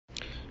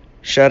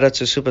Shout out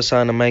to Super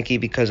Son and Mikey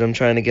because I'm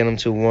trying to get him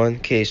to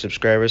 1K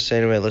subscribers. So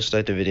anyway, let's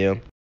start the video.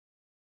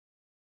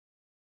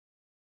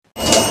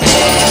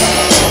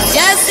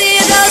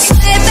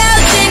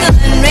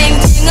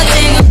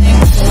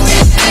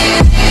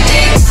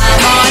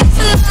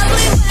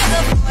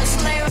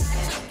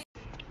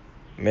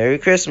 Merry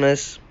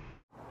Christmas.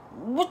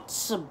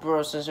 What's up,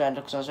 bro? Since we're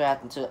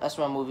reacting to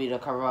SML movie to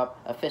cover up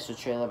official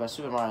trailer by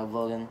Super Mario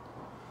Logan.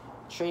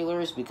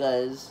 Trailers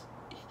because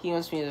he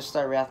wants me to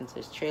start reacting to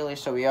his trailer,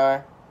 so we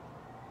are.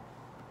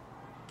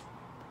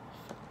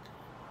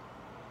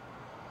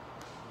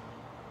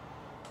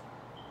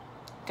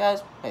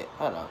 Guys, wait,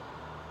 hold on.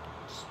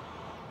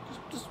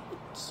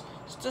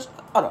 Just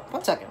hold on.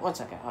 One second,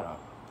 hold on.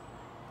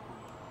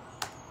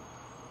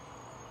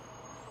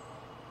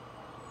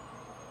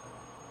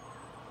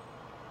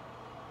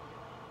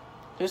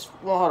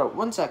 Hold on,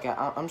 1 second.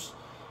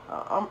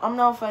 I'm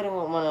now fighting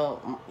with one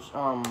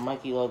of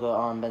Mikey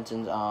Logo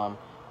Benson's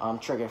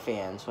Trigger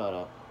fans. Hold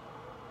up.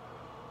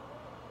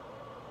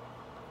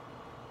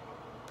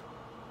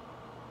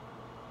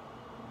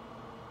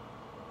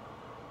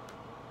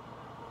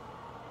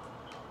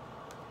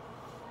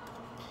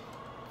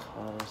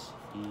 Cause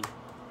he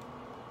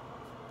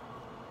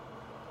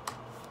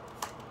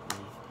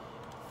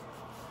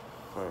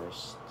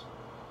first.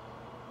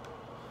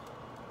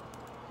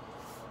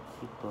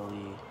 He bullied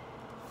me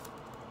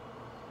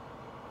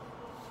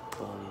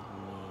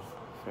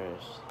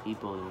first. He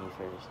bullied me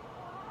first.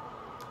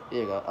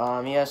 There you go.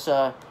 Yes,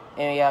 and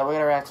yeah, we're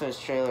gonna react to his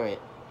trailer. Wait,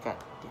 God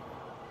damn it.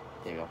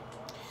 There you go.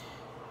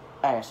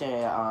 Alright, so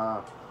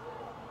yeah,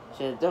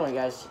 so don't worry,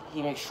 guys.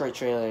 He makes short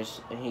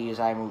trailers, and he uses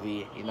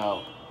iMovie. You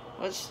know,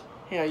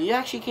 you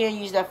actually can't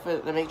use that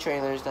to make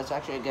trailers. That's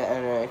actually a good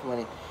editor if you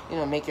want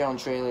to, make your own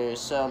trailers.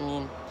 So I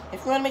mean,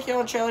 if you want to make your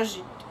own trailers,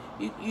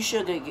 you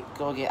should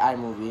go get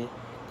iMovie.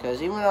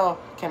 Because even though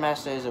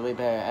KineMaster is a way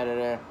better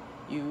editor,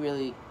 you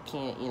really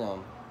can't,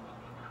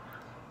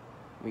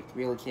 we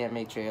really can't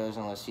make trailers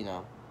unless,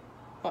 well,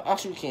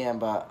 actually we can,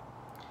 but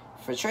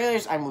for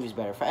trailers, iMovie's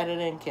better. For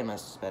editing,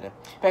 KineMaster's better.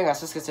 But anyway,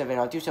 guys, let's get to the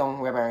video. Do tell me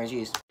where my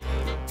RNGs.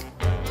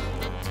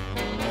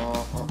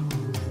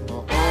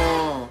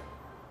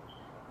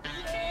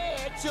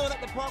 Yeah, chilling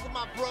at the park with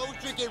my bros,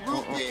 drinking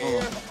root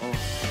beer.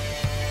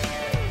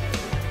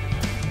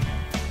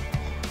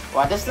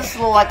 Wow, does this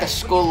look like a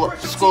school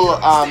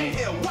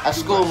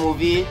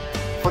movie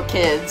for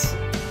kids?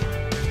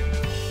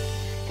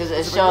 Because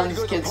it's showing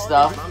kids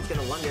stuff.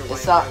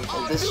 It's not.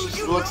 This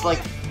looks like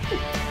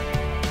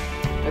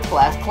the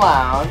class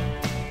clown.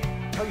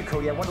 Tell you,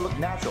 Cody, I want to look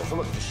natural. So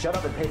look, just shut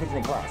up and pay attention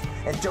in class.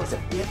 And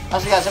Joseph.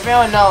 Also, guys, if you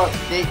don't know,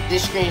 he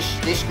screen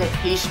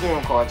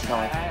records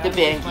going the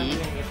Banky.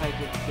 If I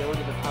could go to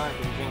the park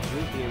and drink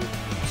root beer.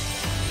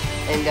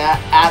 And that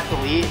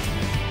athlete.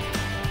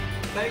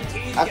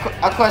 Of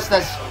course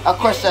that's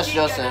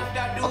Joseph.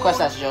 Of course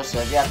that's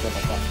Joseph. You have to look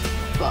at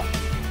that.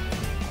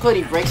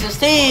 Cody breaks his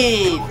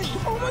teeth.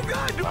 Oh my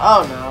God!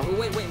 Oh no.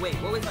 Wait.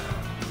 What was that?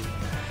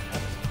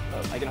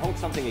 I can hold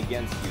something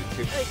against you.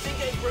 I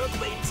think I broke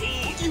my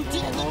teeth. You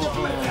did it.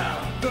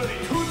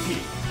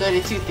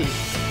 32 teeth.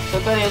 So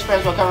Cody and his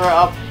friends will cover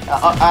up.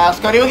 Else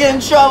Cody will get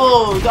in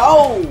trouble.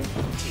 Oh.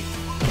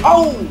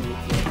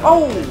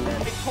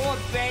 The poor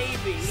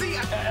baby. See,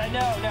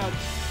 no.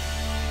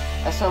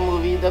 That's some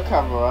movie, The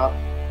Cover Up.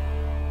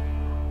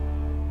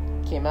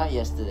 Came out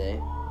yesterday.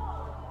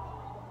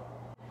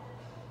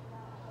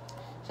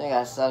 So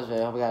guys, that was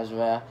video. Hope you guys were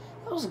there.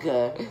 That was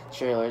good.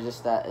 Trailer,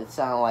 just that it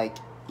sounded like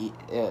it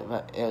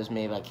was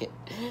made by kids.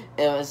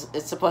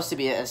 It's supposed to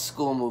be a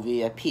school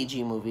movie, a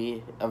PG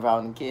movie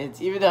around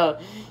kids. Even though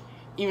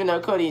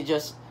Cody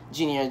Jr.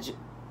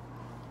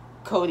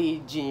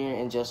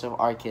 and Joseph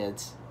are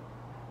kids.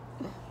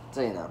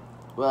 So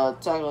well,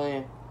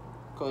 technically,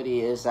 Cody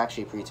is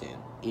actually preteen.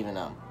 Even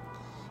though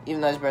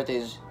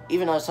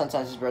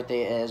sometimes his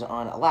birthday is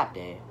on a lap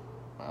day.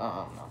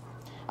 I don't know.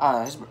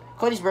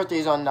 Cody's birthday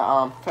is on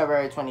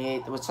February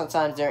 28th, which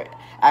sometimes there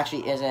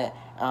actually isn't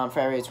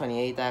February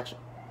 28th,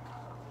 actually.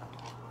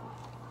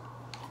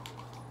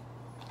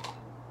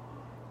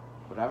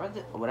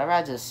 Whatever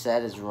I just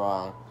said is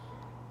wrong.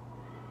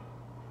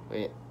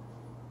 Wait.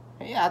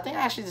 Yeah, I think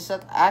I actually just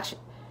said, actually,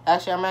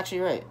 I'm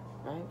actually right.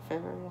 Right?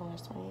 February only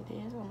has 28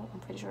 days? I'm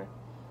pretty sure.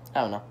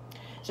 I don't know.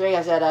 So you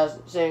guys, that was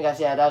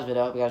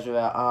video. Hope you guys were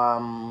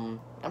I'm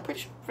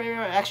pretty sure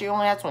February actually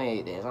only had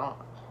 28 days. I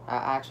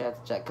actually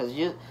have to check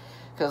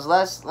because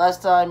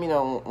last time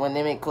when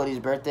they made Cody's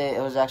birthday,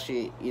 it was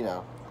actually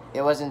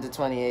it wasn't the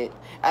 28th.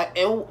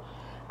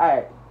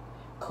 Alright,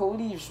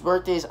 Cody's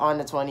birthday is on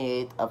the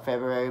 28th of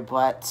February,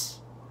 but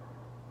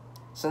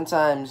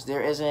sometimes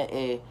there isn't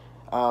a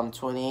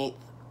 28th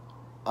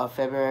of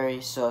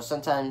February. So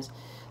sometimes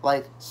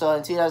in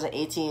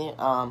 2018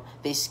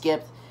 they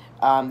skipped.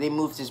 They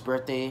moved his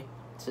birthday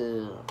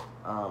to,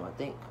 I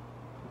think,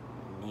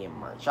 May or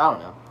March. I don't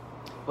know.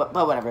 But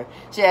whatever.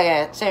 So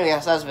yeah, guys, same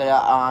guys, that was the video.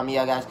 That was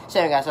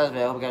the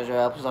video. Hope you guys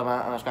enjoyed. Please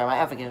like, subscribe, my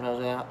African.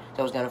 That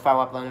was gonna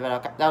follow up on the video.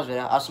 That was the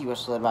video. I'll see you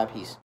guys later. Bye.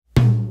 Peace.